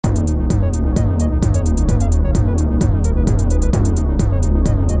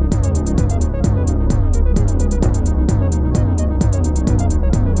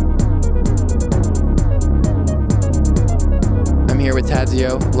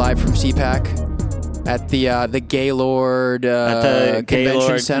Radio, live from CPAC at the Gaylord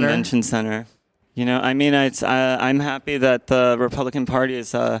Convention Center. You know, I mean, I'm happy that the Republican Party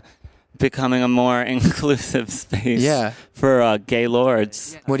is becoming a more inclusive space for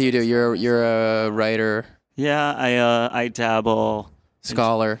Gaylords. What do you do? You're a writer. Yeah, I dabble.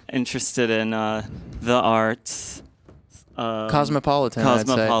 Scholar. Interested in the arts.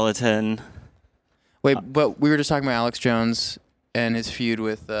 Cosmopolitan. Wait, but we were just talking about Alex Jones and his feud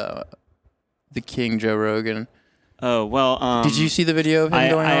with the King, Joe Rogan. Oh, well... did you see the video of him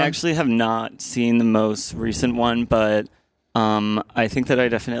going on? I actually have not seen the most recent one, but I think that I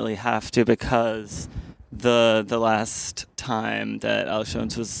definitely have to because the last time that Alex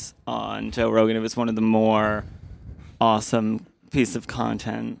Jones was on Joe Rogan, it was one of the more awesome piece of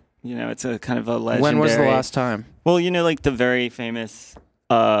content. You know, it's a kind of a legendary... When was the last time? Well, you know, like the very famous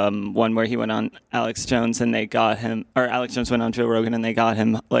one where he went on Alex Jones and they got him, or Alex Jones went on Joe Rogan and they got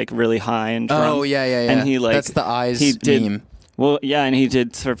him like really high and drunk. Oh, yeah. And he like... That's the eyes meme. Well, yeah, and he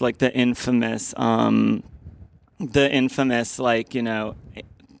did sort of like the infamous like, you know,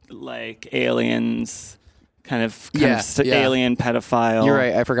 like aliens... kind of alien pedophile. You're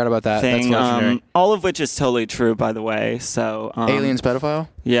right. I forgot about that. Thing, That's legendary. All of which is totally true, by the way. So aliens pedophile.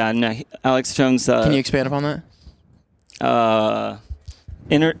 Yeah. No. Alex Jones. Can you expand upon that?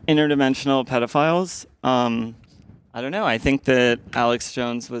 Interdimensional pedophiles. I don't know. I think that Alex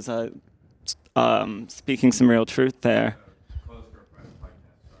Jones was speaking some real truth there.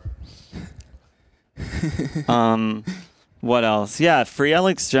 What else? Yeah, free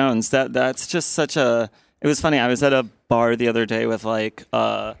Alex Jones. That's just such a... It was funny. I was at a bar the other day with like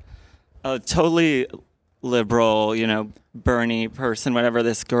a totally liberal, you know, Bernie person, whatever,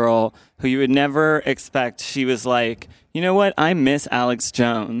 this girl who you would never expect. She was like, you know what? I miss Alex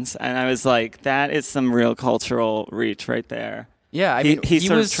Jones. And I was like, that is some real cultural reach right there. Yeah, I mean, he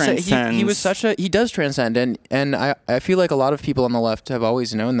sort of transcends. He was such a... He does transcend. And I feel like a lot of people on the left have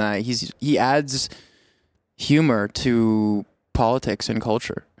always known that. He adds humor to politics and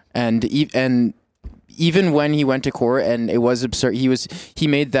culture. And even when he went to court and it was absurd, he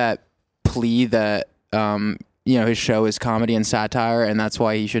made that plea that you know, his show is comedy and satire, and that's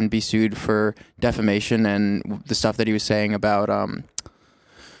why he shouldn't be sued for defamation and the stuff that he was saying about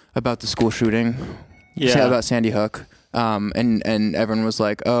the school shooting, about Sandy Hook, and everyone was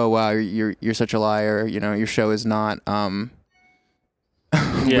like, oh wow, you're such a liar, you know, your show is not.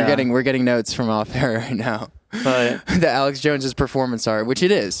 We're getting notes from off air right now, but the Alex Jones's performance art, which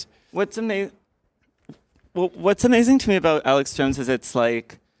it is. What's amazing to me about Alex Jones is it's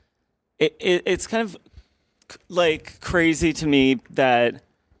like it's kind of like crazy to me that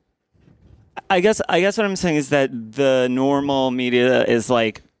I guess what I'm saying is that the normal media is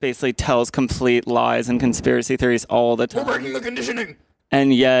like basically tells complete lies and conspiracy theories all the time. We're breaking the conditioning.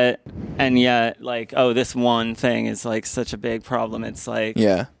 And yet like, oh, this one thing is like such a big problem. It's like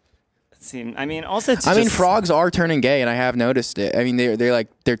frogs are turning gay, and I have noticed it. I mean,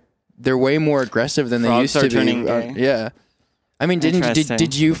 they're way more aggressive than they used to be. Turning gay. Yeah. I mean,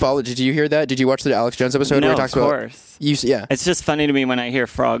 did you follow? Did you hear that? Did you watch the Alex Jones episode where he talks about? Of course. It's just funny to me when I hear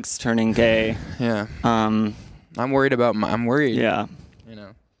frogs turning gay. Yeah. I'm worried about. I'm worried. Yeah. You know.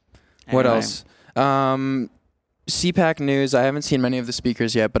 Anyway. What else? CPAC news. I haven't seen many of the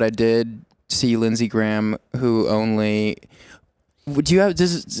speakers yet, but I did see Lindsey Graham, who only. Would you have?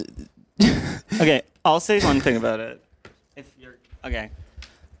 Okay, I'll say one thing about it. Okay.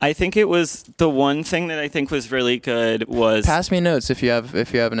 I think it was the one thing that I think was really good was... Pass me notes if you have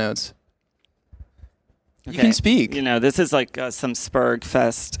notes. Okay. You can speak. You know, this is like some Spurg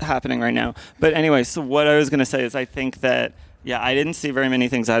fest happening right now. But anyway, so what I was going to say is I think that, I didn't see very many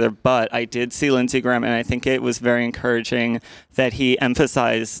things either, but I did see Lindsey Graham, and I think it was very encouraging that he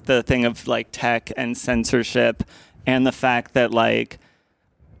emphasized the thing of like tech and censorship and the fact that like...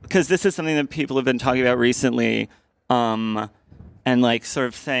 Because this is something that people have been talking about recently, and like sort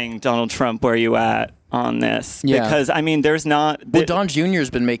of saying, Donald Trump, where are you at on this? Yeah. Because, I mean, there's not... Well, Don Jr.'s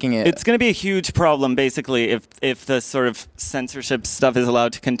been making it... It's going to be a huge problem, basically, if the sort of censorship stuff is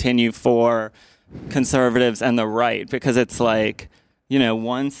allowed to continue for conservatives and the right. Because it's like, you know,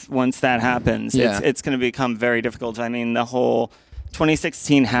 once that happens, it's going to become very difficult. I mean, the whole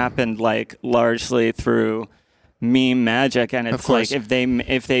 2016 happened, like, largely through... meme magic, and it's like if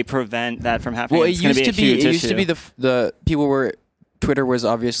they prevent that from happening, it's going to be a huge issue. It used to be the people were... Twitter was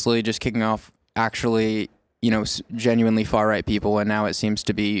obviously just kicking off actually, you know, genuinely far-right people, and now it seems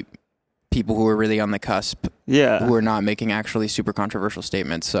to be people who are really on the cusp, who are not making actually super controversial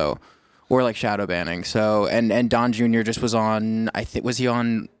statements, or like shadow banning. So, and Don Jr. just was on,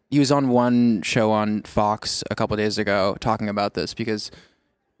 he was on one show on Fox a couple of days ago talking about this because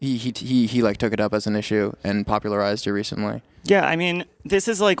he like took it up as an issue and popularized it recently. Yeah, I mean, this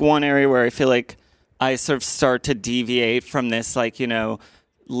is like one area where I feel like I sort of start to deviate from this, like, you know,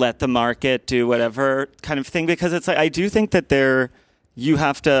 let the market do whatever kind of thing, because it's like I do think that you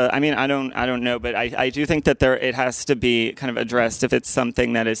have to. I mean, I don't know, but I do think that it has to be kind of addressed if it's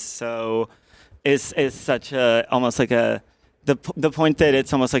something that is such a almost like a the point that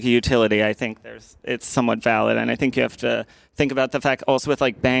it's almost like a utility. I think it's somewhat valid, and I think you have to think about the fact also with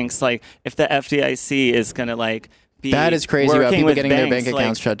like banks, like if the FDIC is going to like be that is crazy about people getting banks, their bank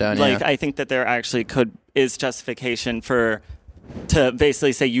accounts shut down. Like I think that there actually is justification to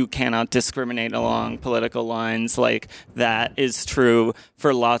basically say you cannot discriminate along political lines. Like that is true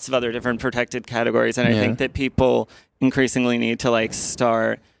for lots of other different protected categories, and I think that people increasingly need to like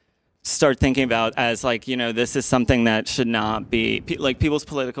start thinking about as like, you know, this is something that should not be like people's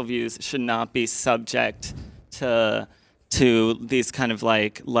political views should not be subject to these kind of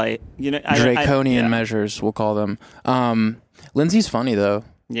like you know draconian measures, we'll call them. Lindsay's funny though.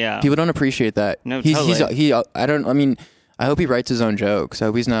 Yeah, people don't appreciate that. No, totally. I hope he writes his own jokes. I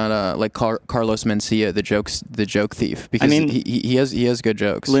hope he's not like Carlos Mencia, the joke thief, because he has good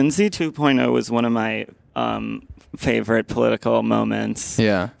jokes. Lindsay 2.0 was one of my favorite political moments.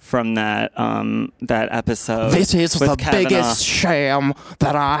 Yeah. From that episode. This is the Kavanaugh. biggest sham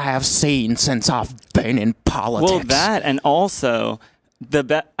that I have seen since I've been in politics. Well, that and also I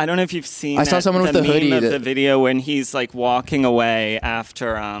don't know if you've seen. I saw someone with the meme hoodie of the video when he's like walking away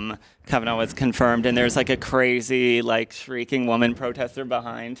after Kavanaugh was confirmed, and there's like a crazy like shrieking woman protester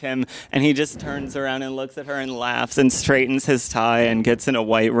behind him, and he just turns around and looks at her and laughs and straightens his tie and gets in a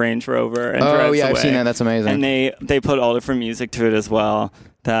white Range Rover and drives away. I've seen that. That's amazing. And they put all different music to it as well.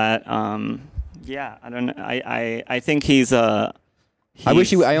 That I don't know. I think I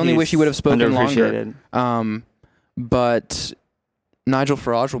only wish he would have spoken longer. But Nigel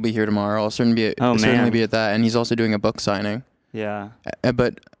Farage will be here tomorrow. I'll certainly be at that, and he's also doing a book signing. Yeah.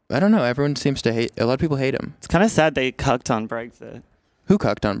 But I don't know. Everyone seems to hate. A lot of people hate him. It's kind of sad they cucked on Brexit. Who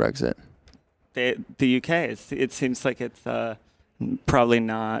cucked on Brexit? The UK. It seems like it's probably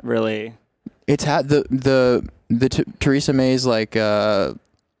not really. It's had the Theresa May's like.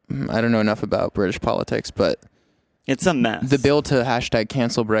 I don't know enough about British politics, but it's a mess. The bill to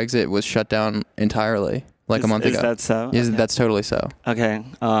 #cancel Brexit was shut down entirely a month ago. Is that so? That's totally so. Okay.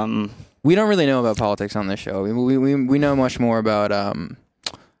 We don't really know about politics on this show. We know much more about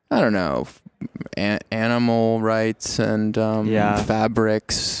I don't know, animal rights and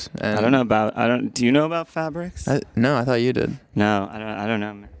fabrics. And I don't know about. Do you know about fabrics? No, I thought you did. No, I don't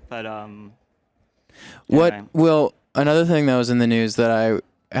know. But what? Well, another thing that was in the news that I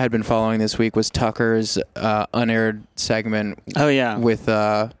had been following this week was Tucker's unaired segment. Oh yeah, with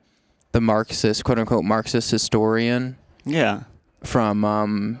the Marxist, quote unquote, Marxist historian. Yeah.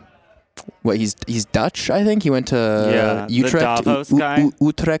 From he's Dutch, I think. He went to Utrecht, the Davos guy.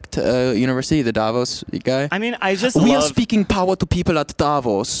 Utrecht University, the Davos guy. I mean, we are speaking power to people at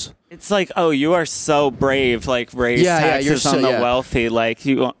Davos. It's like, oh, you are so brave, like raise taxes on the wealthy, like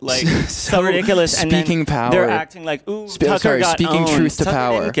you, like so ridiculous. Speaking and then power, they're acting like, ooh, Tucker got speaking owned. truth to Tucker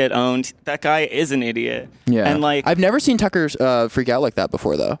power. Didn't get owned. That guy is an idiot. Yeah, and like I've never seen Tucker freak out like that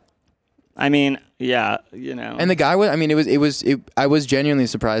before, though. I mean, yeah, you know. And the guy was. I mean, I was genuinely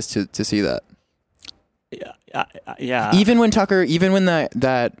surprised to see that. Yeah. Even when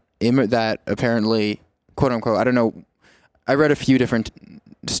that apparently, quote unquote, I don't know. I read a few different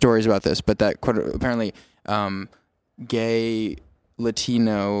stories about this, but that apparently gay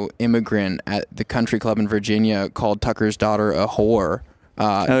Latino immigrant at the country club in Virginia called Tucker's daughter a whore.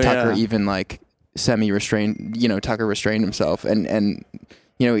 Tucker even like semi-restrained, Tucker restrained himself and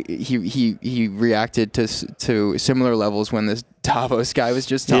he reacted to similar levels when this Davos guy was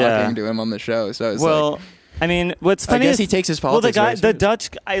just talking to him on the show. So it's I mean, what's funny is he takes his politics. Well, the Dutch.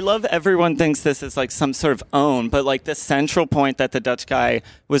 I love everyone thinks this is like some sort of own, but like the central point that the Dutch guy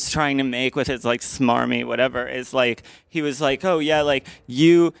was trying to make with his like smarmy whatever is like he was like, oh yeah, like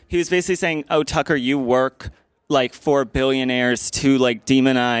he was basically saying, oh Tucker, you work like for billionaires to like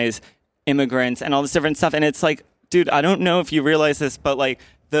demonize immigrants and all this different stuff, and it's like, dude, I don't know if you realize this, but like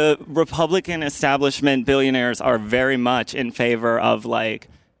the Republican establishment billionaires are very much in favor of like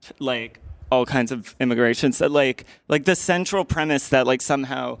all kinds of immigration. So like the central premise that like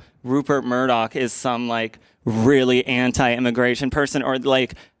somehow Rupert Murdoch is some like really anti-immigration person, or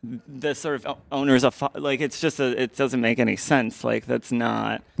like the sort of owners of like it doesn't make any sense. Like that's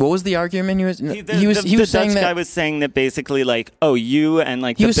not. What was the argument he was the saying? Dutch guy was saying that basically like, oh, you and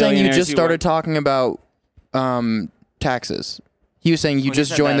like he the was saying you just you started talking about taxes. He was saying you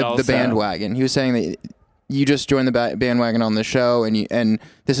just joined the bandwagon. He was saying that you just joined the bandwagon on the show, and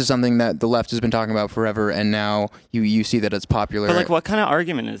this is something that the left has been talking about forever, and now you see that it's popular. But like, what kind of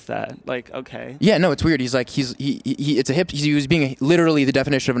argument is that? Like, okay. Yeah, no, it's weird. He's like he was being literally the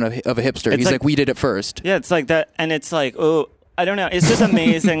definition of a hipster. He's like, we did it first. Yeah, it's like that, and it's like, oh, I don't know. It's just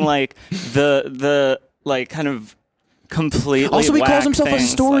amazing, like the like kind of completely. Also, he calls himself a things,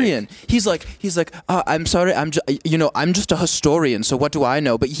 historian. He's like, I'm sorry, I'm just a historian. So what do I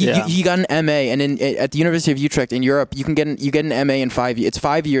know? But he got an MA, and at the University of Utrecht in Europe, you get an MA in 5 years. It's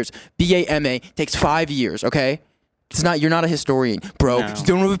 5 years. BA MA takes 5 years. Okay, you're not a historian, bro. No. You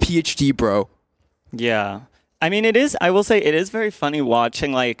don't have a PhD, bro. Yeah, I mean, it is. I will say, it is very funny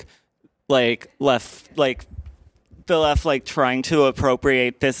watching like left, like the left, like trying to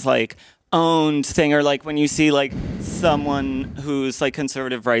appropriate this like owned thing, or like when you see like someone who's like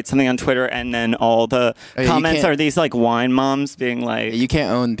conservative write something on Twitter, and then all the comments are these like wine moms being like, you can't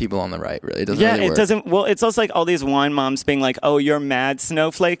own people on the right, really. It doesn't really work. It doesn't. Well, it's also like all these wine moms being like, oh, you're mad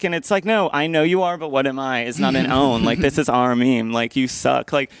snowflake, and it's like, no, I know you are, but what am I? It's not an own. Like, this is our meme. Like, you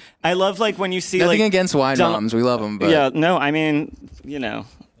suck. Like, I love like when you see nothing like against wine moms, we love them, but yeah, no, I mean, you know.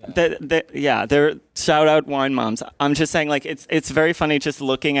 They're shout out wine moms. I'm just saying, like, it's very funny just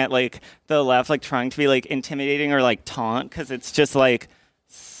looking at like the left, like trying to be like intimidating or like taunt, because it's just like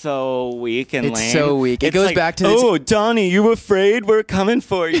so weak and lame. It's so weak. It goes like, back to oh, Donnie, you afraid? We're coming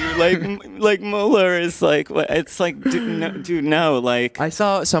for you. Like Mueller is like, it's like, dude, no. Like, I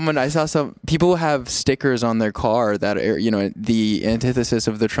saw some people have stickers on their car that are, the antithesis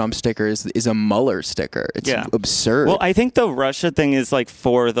of the Trump sticker is a Mueller sticker. It's absurd. Well, I think the Russia thing is like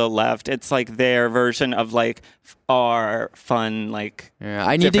for the left. It's like their version of like our fun, like,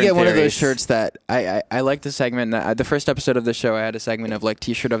 I need to get one of those shirts that I like the segment. The first episode of the show, I had a segment of like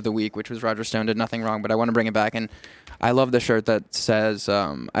T-shirt of the week, which was Roger Stone did nothing wrong, but I want to bring it back. And I love the shirt that says,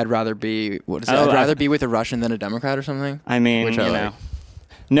 I'd rather be with a Russian than a Democrat or something. I mean, which like.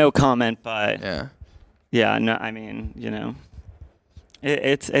 No comment, but yeah, no, I mean,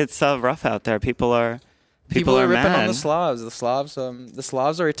 it's rough out there. People are ripping mad on the Slavs. The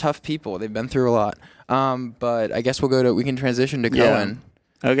Slavs are a tough people. They've been through a lot. But I guess we can transition to Cohen.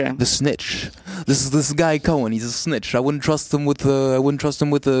 Okay. The snitch. This guy Cohen. He's a snitch. I wouldn't trust him with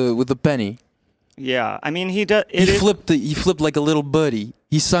a penny. Yeah, I mean, he does. He flipped like a little buddy.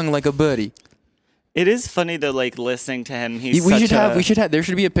 He sung like a buddy. It is funny though, like listening to him. We should have. There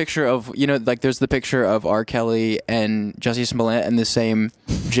should be a picture of like there's the picture of R. Kelly and Jussie Smollett in the same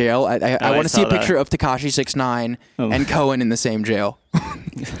jail. I want to see a picture of Tekashi 6ix9ine and Cohen in the same jail.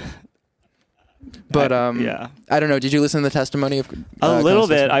 But I don't know. Did you listen to the testimony of a little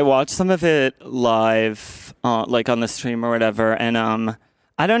bit? I watched some of it live, like on the stream or whatever, and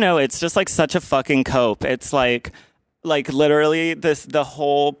I don't know. It's just like such a fucking cope. It's like literally the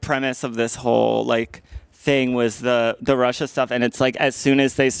whole premise of this whole like thing was the Russia stuff, and it's like as soon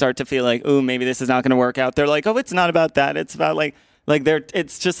as they start to feel like, ooh, maybe this is not going to work out, they're like, oh, it's not about that. It's about like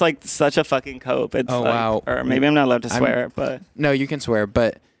it's just like such a fucking cope. It's wow. Or maybe I'm not allowed to swear, but no, you can swear,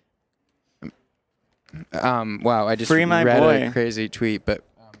 but. Wow, I just read a crazy tweet, but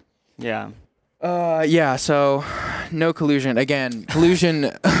so no collusion. Again, collusion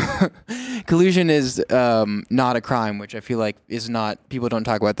is not a crime, which I feel like is not, people don't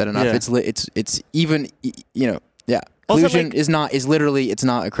talk about that enough. It's even collusion is literally, it's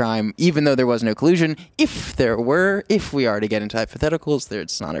not a crime, even though there was no collusion. If we are to get into hypotheticals,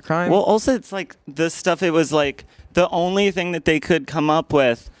 it's not a crime. Well, also it's like this stuff, it was like the only thing that they could come up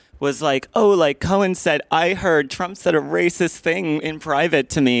with was like, oh, like Cohen said, I heard Trump said a racist thing in private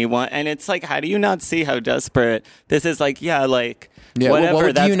to me. And it's like, how do you not see how desperate this is? Like,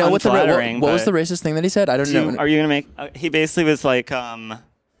 whatever. That's unflattering. What was the racist thing that he said? I don't know. Are you going to make... he basically was like, I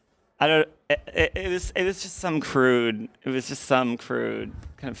don't... It was just some crude... It was just some crude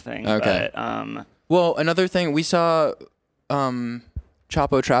kind of thing. Okay. But, well, another thing, we saw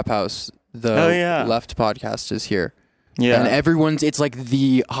Chapo Trap House, the left podcast, is here. Yeah, and it's like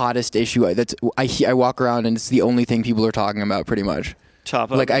the hottest issue. I walk around and it's the only thing people are talking about, pretty much.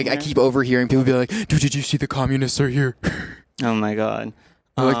 Chapo. Like I keep overhearing people be like, "Dude, did you see the communists are here?" Oh my god.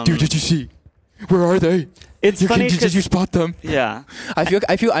 Like, dude, did you see? Where are they? It's funny. Did you spot them? Yeah.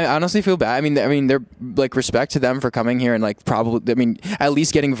 I honestly feel bad. I mean, they're like, respect to them for coming here and like probably. I mean, at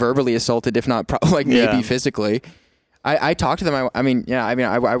least getting verbally assaulted, if not maybe physically. I talked to them. I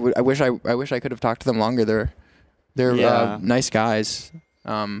wish I could have talked to them longer. They're nice guys.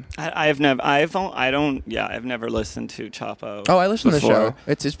 I've never listened to Chapo. Oh, I listened to the show.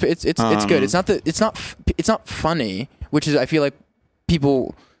 It's good. It's not funny, which is, I feel like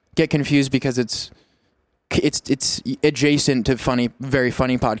people get confused because it's it's adjacent to very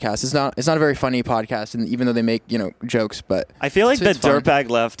funny podcasts. It's not a very funny podcast, and even though they make jokes, but I feel like the it's fun. dirtbag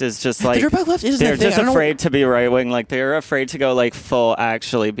left is just like The dirtbag left isn't they're that thing. just I don't afraid to be right wing. Like they're afraid to go like full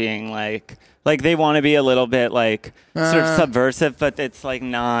actually being like they want to be a little bit like sort of subversive, but it's like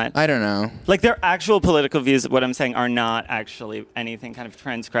not. I don't know. Like their actual political views, what I'm saying, are not actually anything kind of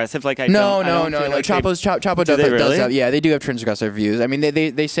transgressive. Like I No. don't feel like Chapo Do they does really? have, yeah, they do have transgressive views. I mean,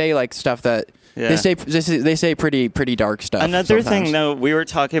 they say like stuff that Yeah. they say pretty dark stuff. Another sometimes. thing, though, we were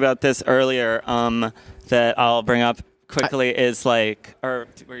talking about this earlier. That I'll bring up quickly is like, or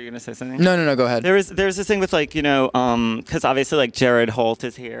were you going to say something? No, go ahead. There's this thing with like because obviously like Jared Holt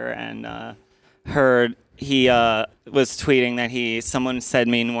is here and heard he was tweeting that someone said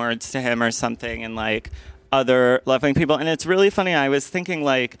mean words to him or something and like other left-wing people, and it's really funny. I was thinking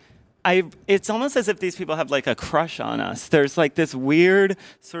like it's almost as if these people have like a crush on us. There's like this weird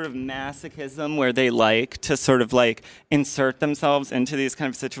sort of masochism where they like to sort of like insert themselves into these kind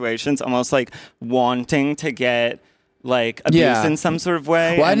of situations, almost like wanting to get like abused in some sort of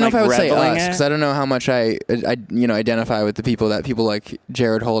way. Well, I don't know like, if I would say reveling us it. because I don't know how much I identify with the people that people like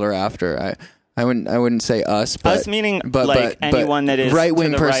Jared Holt are after. I wouldn't say us, but Us meaning but, like but, anyone that is right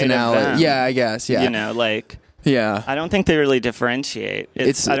wing to the right of personality. them. Yeah, I guess. Yeah, Like yeah. I don't think they really differentiate.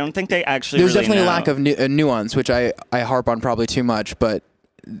 I don't think they actually. There's really definitely know. a lack of nuance, which I harp on probably too much. But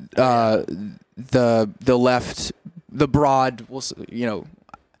the left, the broad,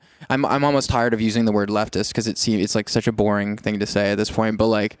 I'm almost tired of using the word leftist because it's like such a boring thing to say at this point. But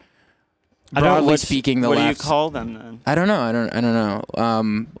like broadly speaking, the what left. do you call them then? I don't know. I don't know.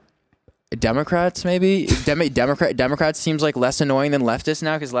 Democrats maybe. Democrats seems like less annoying than leftists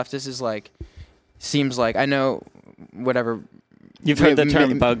now because leftist is like seems like I know whatever. You've heard the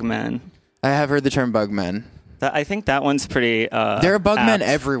term bugman. I have heard the term bugmen. I think that one's pretty. There are bugmen apt.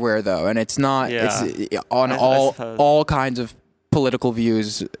 everywhere though, and it's not. Yeah. It's on I suppose. all kinds of political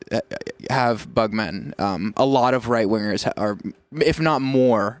views have bugmen. A lot of right wingers are, if not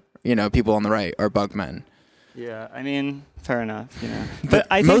more, people on the right are bugmen. Yeah, I mean, fair enough. But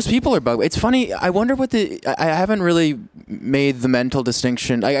I think most people are bug. It's funny. I wonder what I haven't really made the mental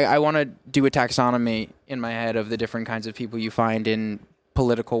distinction. I want to do a taxonomy in my head of the different kinds of people you find in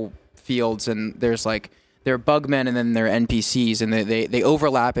political fields, and there's like there are bugmen and then there are NPCs, and they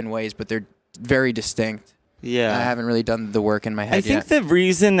overlap in ways, but they're very distinct. Yeah, I haven't really done the work in my head. I think the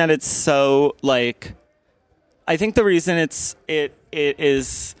reason that it's so like, I think the reason it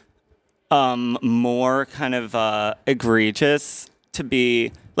is. More kind of egregious to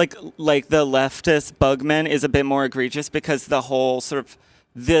be like the leftist bugmen is a bit more egregious because the whole sort of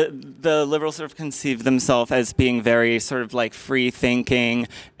the liberals sort of conceive themselves as being very sort of like free thinking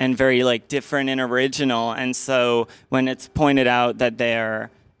and very like different and original, and so when it's pointed out that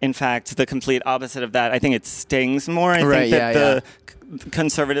they're in fact the complete opposite of that, I think it stings more. I think that the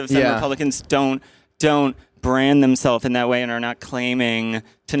conservatives and Republicans don't brand themselves in that way and are not claiming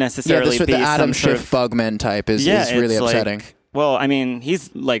to necessarily be the Adam some Schiff sort of bugman type is really upsetting. Like, well, I mean,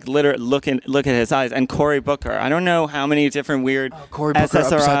 he's like literally look at his eyes. And Cory Booker, I don't know how many different weird Cory Booker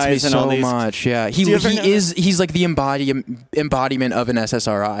SSRIs upsets me and so all these. much. Yeah, he's like the embodiment of an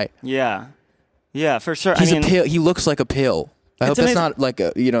SSRI. Yeah, for sure. He's I mean, a pill. He looks like a pill. I hope that's amazing. not like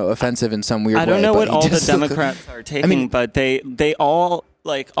offensive in some weird way. I don't know what he all the just Democrats are taking, but they all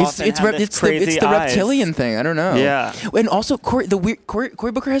like often have this crazy it's the eyes. reptilian thing. I don't know. Yeah, and also Cory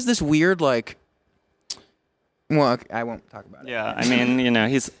Booker has this weird like. Well, I won't talk about it. Yeah, I mean,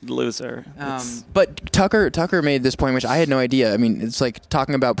 he's a loser. But Tucker made this point, which I had no idea. I mean, it's like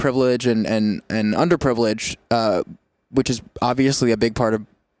talking about privilege and underprivilege, which is obviously a big part of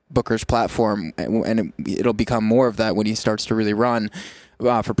Booker's platform, and it'll become more of that when he starts to really run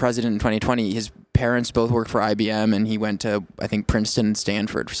for president in 2020. His parents both worked for IBM, and he went to, I think, Princeton and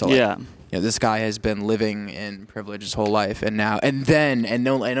Stanford. So this guy has been living in privilege his whole life, I don't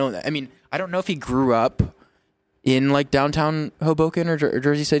know if he grew up in like downtown Hoboken or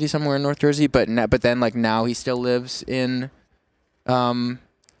Jersey City, somewhere in North Jersey, but then like now he still lives in a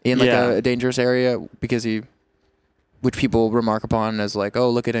dangerous area because which people remark upon as like, oh,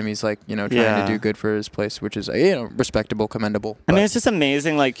 look at him, he's like trying to do good for his place, which is respectable, commendable. I mean, it's just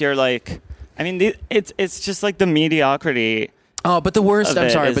amazing. Like you're like, I mean, it's just like the mediocrity. Oh, but the worst. I'm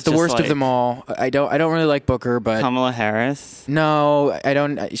sorry, but the worst like of them all. I don't really like Booker, but Kamala Harris. No, I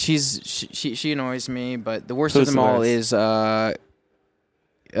don't. She annoys me, but the worst of them all is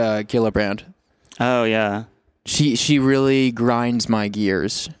Gillibrand. Oh yeah. She really grinds my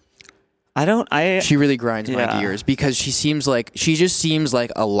gears. She really grinds my gears because she just seems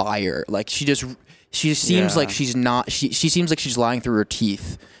like a liar. Like she seems like she's not. She seems like she's lying through her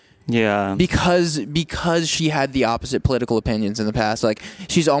teeth. Yeah. because she had the opposite political opinions in the past. Like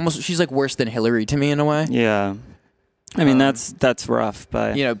she's like worse than Hillary to me in a way. Yeah. I mean that's rough,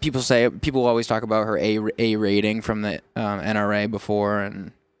 but you know, people always talk about her A rating from the NRA before,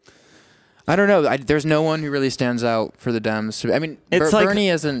 and I don't know. There's no one who really stands out for the Dems. I mean,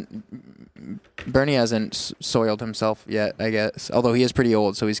 Bernie hasn't soiled himself yet, I guess. Although he is pretty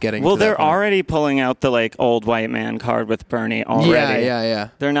old, so he's getting. Well, to that they're point. already pulling out the like old white man card with Bernie already. Yeah.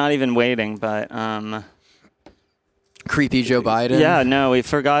 They're not even waiting, but creepy Joe Biden. Yeah, no, we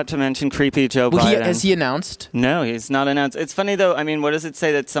forgot to mention creepy Joe Biden. Has he announced? No, he's not announced. It's funny though. I mean, what does it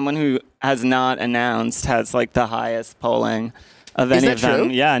say that someone who has not announced has like the highest polling of any that of them? true?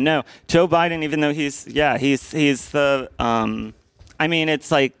 Yeah, no, Joe Biden. Even though he's the. I mean,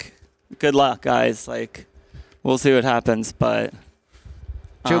 it's like good luck, guys. Like, we'll see what happens, but.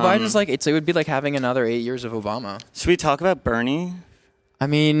 Joe Biden's like it would be like having another 8 years of Obama. Should we talk about Bernie? I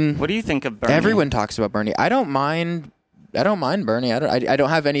mean, what do you think of Bernie? Everyone talks about Bernie. I don't mind Bernie. I don't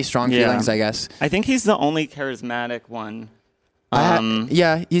have any strong feelings, I guess. I think he's the only charismatic one. In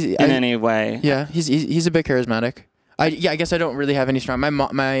any way. Yeah, he's a bit charismatic. I guess I don't really have any strong.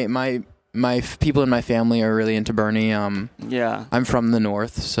 My people in my family are really into Bernie. I'm from the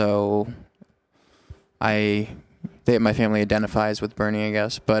north, so my family identifies with Bernie, I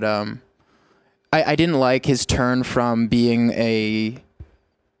guess. But I didn't like his turn from being a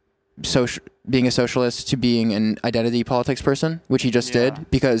socialist to being an identity politics person, which he just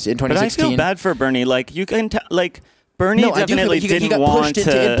did, because in 2016. But I feel bad for Bernie. Like you can Bernie definitely didn't want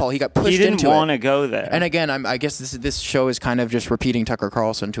to. He got pushed into it. He didn't want to go there. And again, I guess this show is kind of just repeating Tucker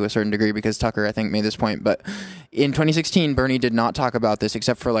Carlson to a certain degree, because Tucker, I think, made this point. But in 2016, Bernie did not talk about this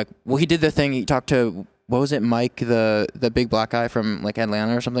except for he did the thing. He talked to, what was it, Mike, the big black guy from like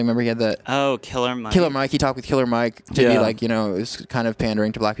Atlanta or something. Remember he had the Killer Mike. Killer Mike. He talked with Killer Mike to be like, it was kind of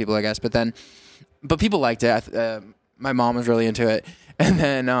pandering to black people, I guess. But people liked it. My mom was really into it. And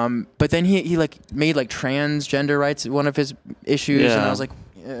then, but then he made transgender rights one of his issues, and I was like,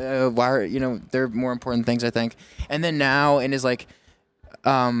 why are there are more important things, I think. And then now in his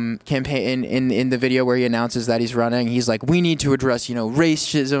campaign in the video where he announces that he's running, he's like, we need to address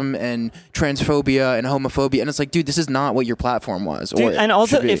racism and transphobia and homophobia, and it's like, dude, this is not what your platform was. Dude, and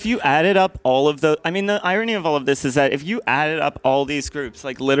also, if you added up all of the irony of all of this is that if you added up all these groups,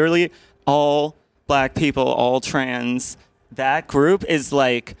 like literally all black people, all trans. That group is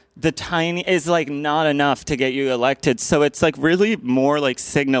not enough to get you elected. So it's really more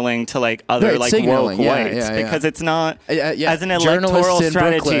signaling to other woke whites, because it's not as an electoral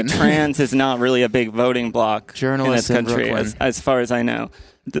strategy. Trans is not really a big voting block in this country, as far as I know.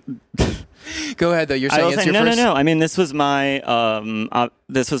 Go ahead though. You're saying it's your first. No. I mean, this was my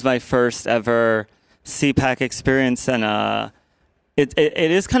first ever CPAC experience, and it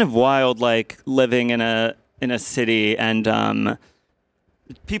is kind of wild, living in a city, and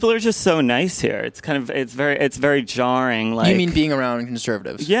people are just so nice here. It's very jarring. You mean being around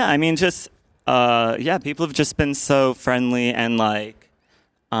conservatives? Yeah, I mean just people have just been so friendly and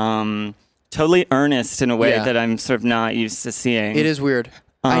totally earnest in a way that I'm sort of not used to seeing. It is weird.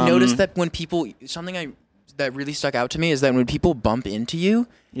 I noticed that when people that really stuck out to me is that when people bump into you,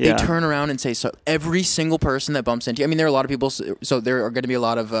 they turn around and say so. Every single person that bumps into you. I mean, there are a lot of people, so there are going to be a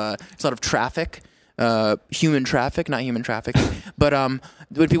lot of traffic. Human traffic, not human traffic. But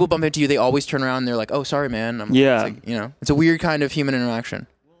when people bump into you, they always turn around and they're like, "Oh, sorry, man." It's a weird kind of human interaction.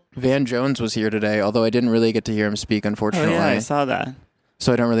 Van Jones was here today, although I didn't really get to hear him speak, unfortunately. Oh, yeah, I saw that.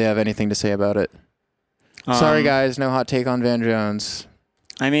 So I don't really have anything to say about it. Sorry, guys, no hot take on Van Jones.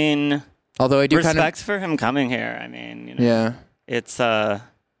 I mean, although I do respects for him coming here. I mean, it's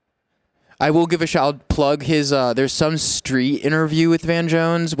I will give a shout. I'll plug his. There's some street interview with Van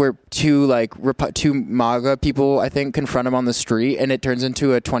Jones where two MAGA people, I think, confront him on the street, and it turns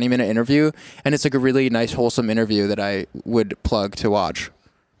into a 20-minute interview, and it's a really nice, wholesome interview that I would plug to watch.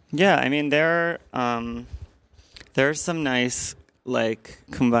 Yeah, I mean there are some nice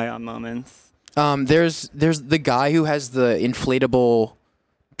kumbaya moments. There's the guy who has the inflatable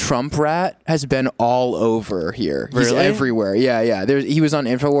Trump rat has been all over here. He's everywhere. Yeah. He was on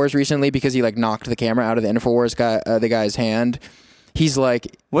InfoWars recently because he knocked the camera out of the InfoWars guy, the guy's hand. He's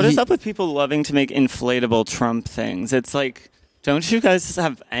like, what is up with people loving to make inflatable Trump things? It's don't you guys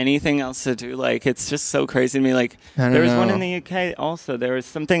have anything else to do? It's just so crazy to me. There was one in the UK also. There was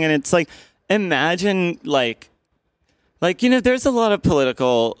something, and it's imagine there's a lot of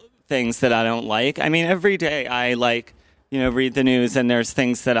political things that I don't like. I mean, every day I read the news, and there's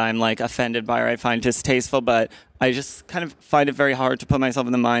things that I'm offended by or I find distasteful, but I just kind of find it very hard to put myself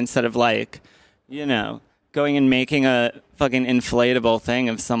in the mindset of going and making a fucking inflatable thing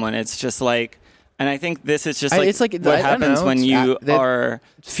of someone. It's just like, and I think this is just like, it's like what happens when you are.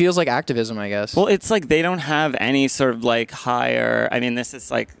 It feels like activism, I guess. Well, it's like they don't have any sort of like higher. I mean, this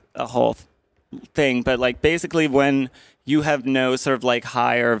is like a whole thing, but like basically when you have no sort of like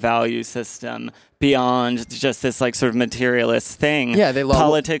higher value system beyond just this like sort of materialist thing. Yeah,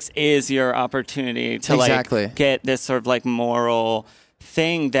 politics is your opportunity to like get this sort of like moral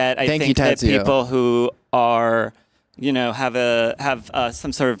thing that I think that people who are, you know, have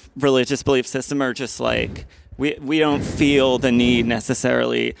some sort of religious belief system are just like, we don't feel the need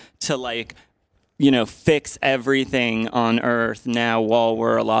necessarily to like, you know, fix everything on earth now while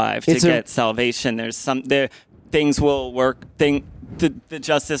we're alive to get salvation. Things will work. The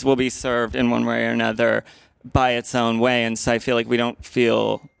justice will be served in one way or another by its own way. And so I feel like we don't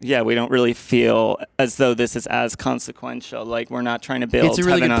really feel as though this is as consequential. Like we're not trying to build. It's a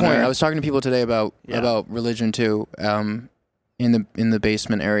really good point. I was talking to people today about religion too, in the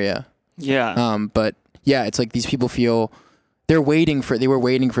basement area. Yeah. But yeah, it's like these people feel they were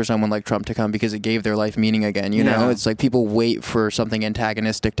waiting for someone like Trump to come because it gave their life meaning again. You know, it's like people wait for something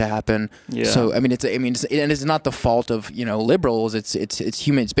antagonistic to happen. Yeah. So it's not the fault of, you know, liberals. It's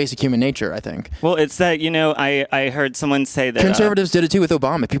human. It's basic human nature, I think. Well, it's that, you know, I heard someone say that conservatives did it too with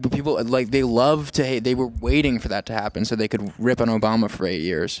Obama. People like they love to hate. They were waiting for that to happen so they could rip on Obama for 8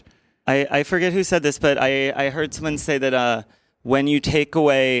 years. I forget who said this, but I heard someone say that when you take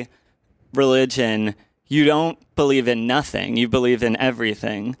away religion, you don't believe in nothing. You believe in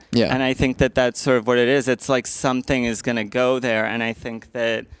everything. Yeah. And I think that that's sort of what it is. It's like something is going to go there. And I think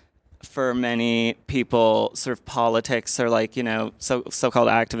that for many people, sort of politics or like, you know, so-called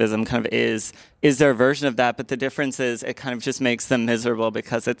activism kind of is their version of that. But the difference is it kind of just makes them miserable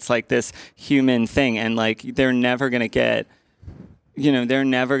because it's like this human thing. And like they're never going to get, you know, they're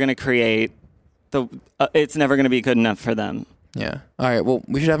never going to create it's never going to be good enough for them. Yeah. All right. Well,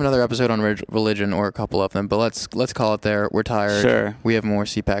 we should have another episode on religion or a couple of them, but let's call it there. We're tired. Sure. We have more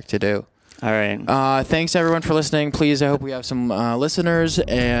CPAC to do. All right. Thanks everyone for listening. Please, I hope we have some listeners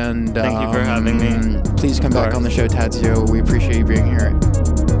and thank you for having me. Please come back on the show, Tadzio. We appreciate you being here.